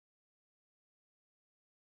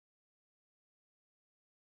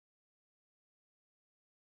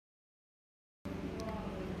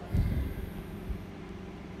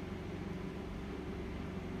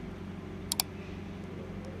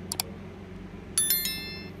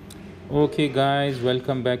Okay guys,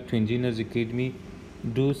 welcome back to Engineers Academy.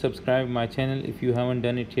 Do subscribe my channel if you haven't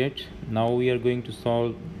done it yet. Now we are going to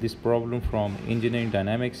solve this problem from engineering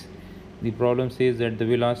dynamics. The problem says that the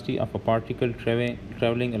velocity of a particle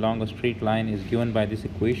traveling along a straight line is given by this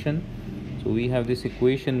equation. So we have this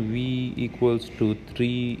equation v equals to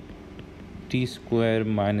 3t square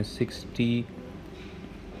minus 60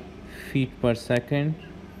 feet per second.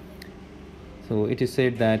 So it is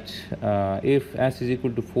said that if s is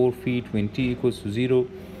equal to 4 feet when t equals to 0,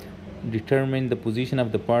 determine the position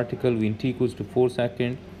of the particle when t equals to 4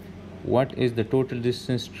 seconds. What is the total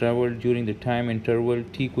distance traveled during the time interval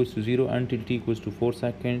t equals to 0 until t equals to 4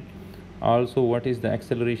 seconds? Also, what is the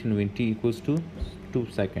acceleration when t equals to 2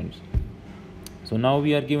 seconds? So now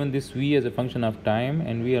we are given this v as a function of time,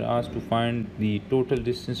 and we are asked to find the total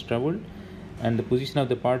distance traveled and the position of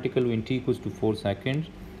the particle when t equals to 4 seconds.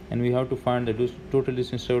 And we have to find the total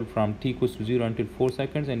distance traveled from t equals to 0 until 4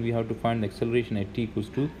 seconds, and we have to find the acceleration at t equals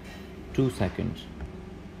to 2 seconds.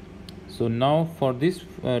 So now for this,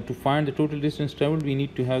 to find the total distance traveled, we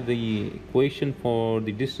need to have the equation for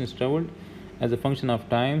the distance traveled as a function of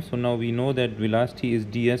time. So now we know that velocity is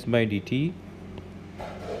ds by dt.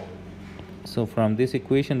 So from this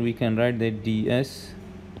equation we can write that ds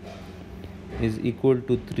is equal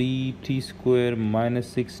to 3t square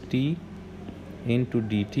minus 6t into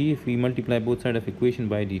dt if we multiply both sides of equation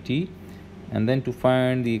by dt. And then to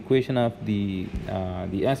find the equation of the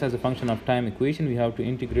s as a function of time equation, we have to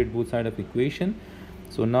integrate both sides of equation.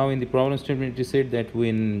 So now in the problem statement it is said that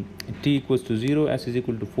when t equals to 0, s is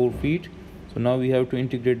equal to 4 feet. So now we have to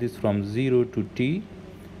integrate this from 0 to t,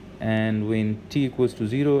 and when t equals to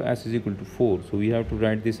 0, s is equal to 4. So we have to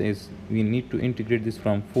write this as, we need to integrate this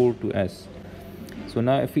from 4 to s. So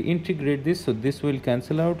now if we integrate this, so this will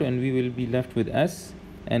cancel out and we will be left with s,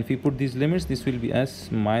 and if we put these limits, this will be s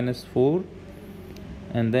minus 4,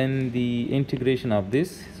 and then the integration of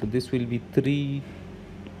this, so this will be 3t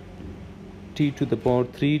to the power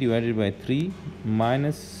 3 divided by 3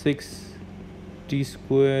 minus 6t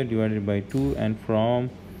square divided by 2, and from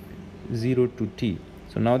 0 to t.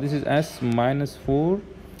 So now this is s minus 4,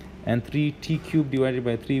 and 3t cube divided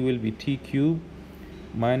by 3 will be t cube,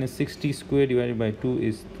 minus 6t square divided by 2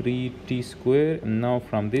 is 3t square. And now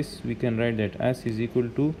from this we can write that s is equal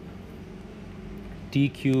to t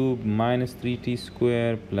cube minus 3t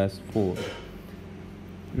square plus 4.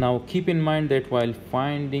 Now keep in mind that while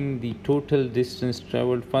finding the total distance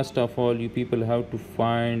traveled, first of all you people have to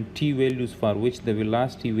find t values for which the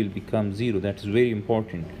velocity will become 0. That is very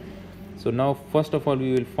important. So now first of all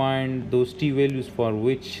we will find those t values for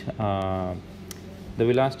which the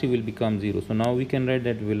velocity will become 0. So now we can write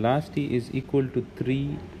that velocity is equal to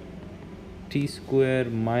 3t square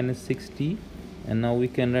minus 6t, and now we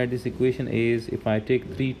can write this equation as, if I take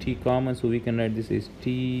 3t common, so we can write this as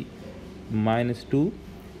t minus 2,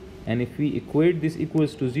 and if we equate this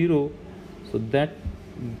equals to 0, so that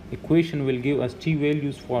equation will give us t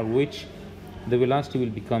values for which the velocity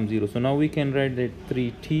will become 0. So now we can write that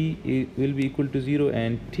 3t will be equal to 0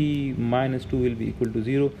 and t minus 2 will be equal to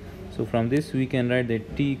 0. So from this we can write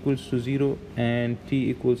that t equals to 0 and t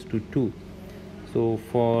equals to 2. So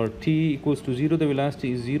for t equals to 0 the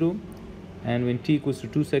velocity is 0, and when t equals to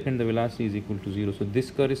 2 seconds the velocity is equal to 0. So this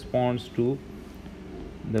corresponds to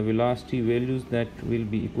the velocity values that will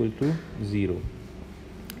be equal to 0.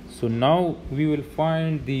 So now we will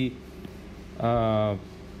find the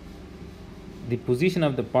position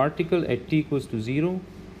of the particle at t equals to 0,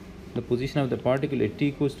 the position of the particle at t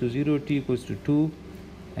equals to 0, t equals to 2,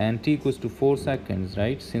 and t equals to 4 seconds,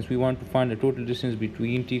 right? Since we want to find the total distance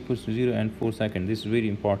between t equals to 0 and 4 seconds, this is very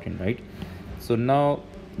important, right? So now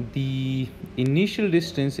the initial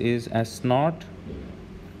distance is s naught,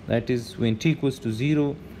 that is when t equals to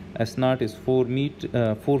 0, s naught is 4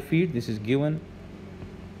 feet, this is given.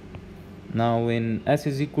 Now when s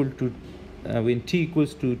is equal to when t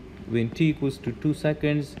equals to 2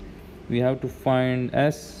 seconds, we have to find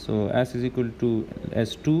s. So s is equal to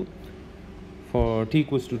s2. For t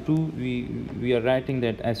equals to 2, we are writing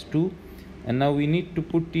that s2, and now we need to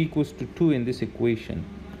put t equals to 2 in this equation.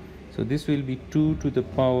 So this will be 2 to the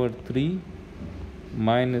power 3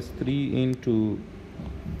 minus 3 into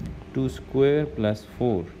 2 square plus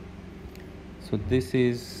 4. So this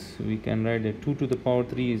is, we can write that 2 to the power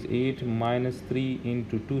 3 is 8 minus 3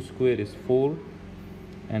 into 2 square is 4,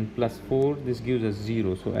 and plus 4, this gives us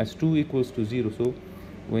 0. So s2 equals to 0. So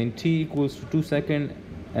when t equals to 2 seconds,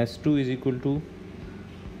 s2 is equal to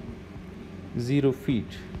 0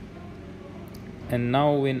 feet. And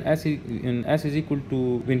now when when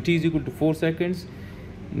t is equal to 4 seconds,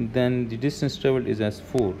 then the distance traveled is as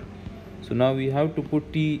 4. So now we have to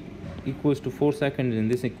put t equals to 4 seconds in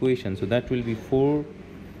this equation, so that will be 4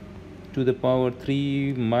 to the power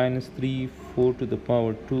 3 minus 3, 4 to the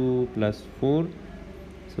power 2 plus 4.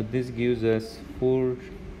 So this gives us 4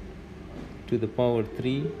 to the power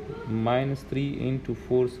 3 minus 3 into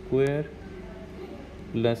 4 square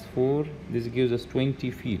plus 4. This gives us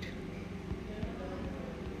 20 feet.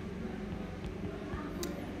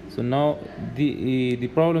 So now the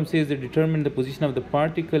problem says that determine the position of the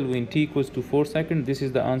particle when t equals to 4 seconds. This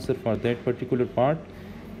is the answer for that particular part.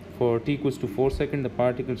 For t equals to 4 seconds, the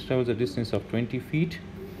particle travels a distance of 20 feet.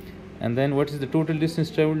 And then what is the total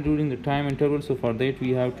distance traveled during the time interval? So for that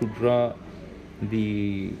we have to draw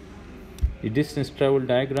the distance travel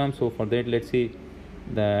diagram. So for that, let's say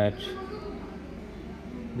that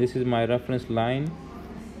this is my reference line,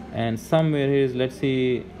 and somewhere here is, let's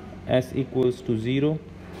say, s equals to 0,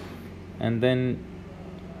 and then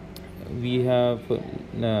we have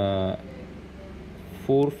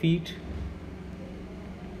 4 feet,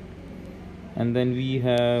 and then we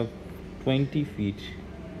have 20 feet.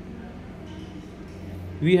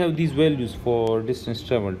 We have these values for distance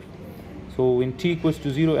traveled. So when t equals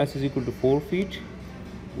to 0, s is equal to 4 feet.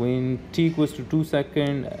 When t equals to 2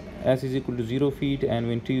 seconds, s is equal to 0 feet, and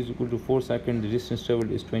when t is equal to 4 seconds, the distance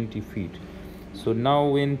traveled is 20 feet. So now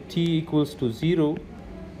when t equals to 0,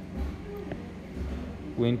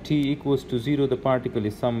 the particle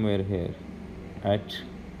is somewhere here at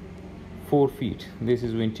 4 feet. This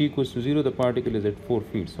is when t equals to 0, the particle is at 4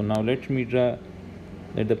 feet. So now let me draw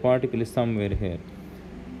that the particle is somewhere here.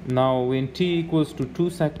 Now when t equals to 2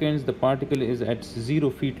 seconds, the particle is at 0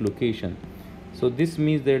 feet location. So this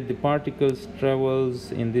means that the particle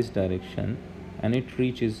travels in this direction and it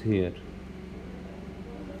reaches here.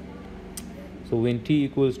 So when t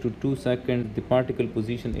equals to 2 seconds, the particle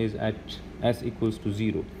position is at s equals to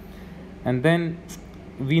 0. And then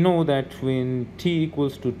we know that when t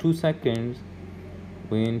equals to 2 seconds,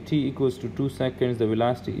 the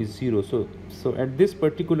velocity is 0. So at this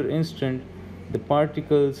particular instant, the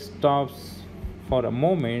particle stops for a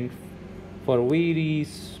moment, for a very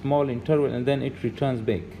small interval, and then it returns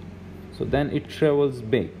back. So then it travels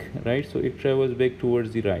back, right? So it travels back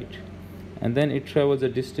towards the right, and then it travels a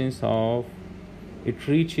distance of, it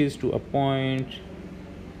reaches to a point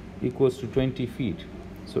equals to 20 feet.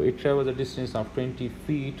 So it travels a distance of 20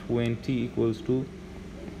 feet when t equals to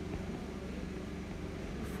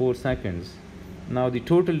 4 seconds. Now the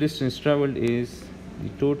total distance traveled is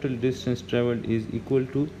equal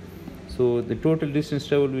to, so the total distance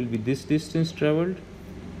traveled will be this distance traveled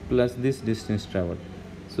plus this distance traveled.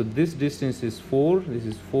 So this distance is 4, this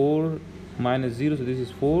is 4 minus 0, so this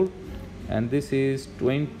is 4, and this is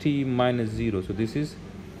 20 minus 0, so this is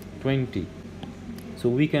 20. So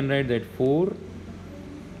we can write that 4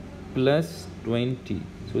 plus 20,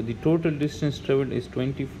 so the total distance traveled is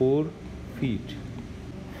 24 feet.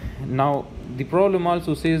 Now the problem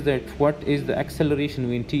also says that what is the acceleration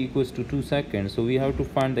when t equals to 2 seconds. So we have to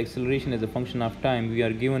find the acceleration as a function of time. We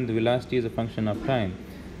are given the velocity as a function of time.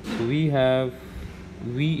 So we have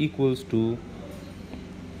v equals to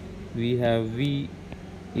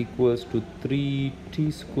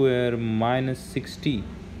 3t square minus 6t,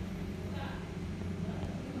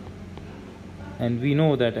 and we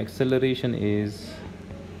know that acceleration is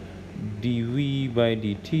dv by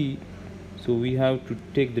dt. So we have to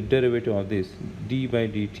take the derivative of this, d by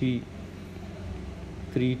dt,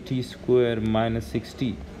 3t square minus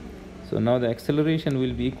 6t. So now the acceleration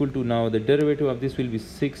will be equal to, now the derivative of this will be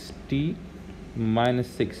 6t minus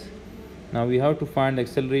 6. Now we have to find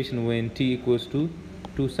acceleration when t equals to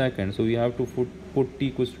 2 seconds. So we have to put t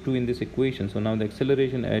equals to 2 in this equation. So now the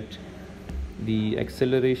acceleration at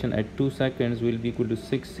 2 seconds will be equal to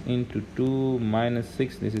 6 into 2 minus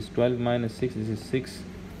 6. This is 12 minus 6. This is 6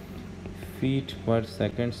 feet per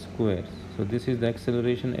second square. So this is the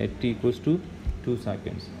acceleration at t equals to 2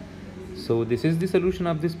 seconds. So this is the solution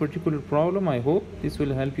of this particular problem. I hope this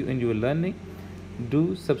will help you in your learning.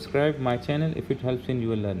 Do subscribe my channel if it helps in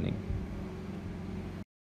your learning.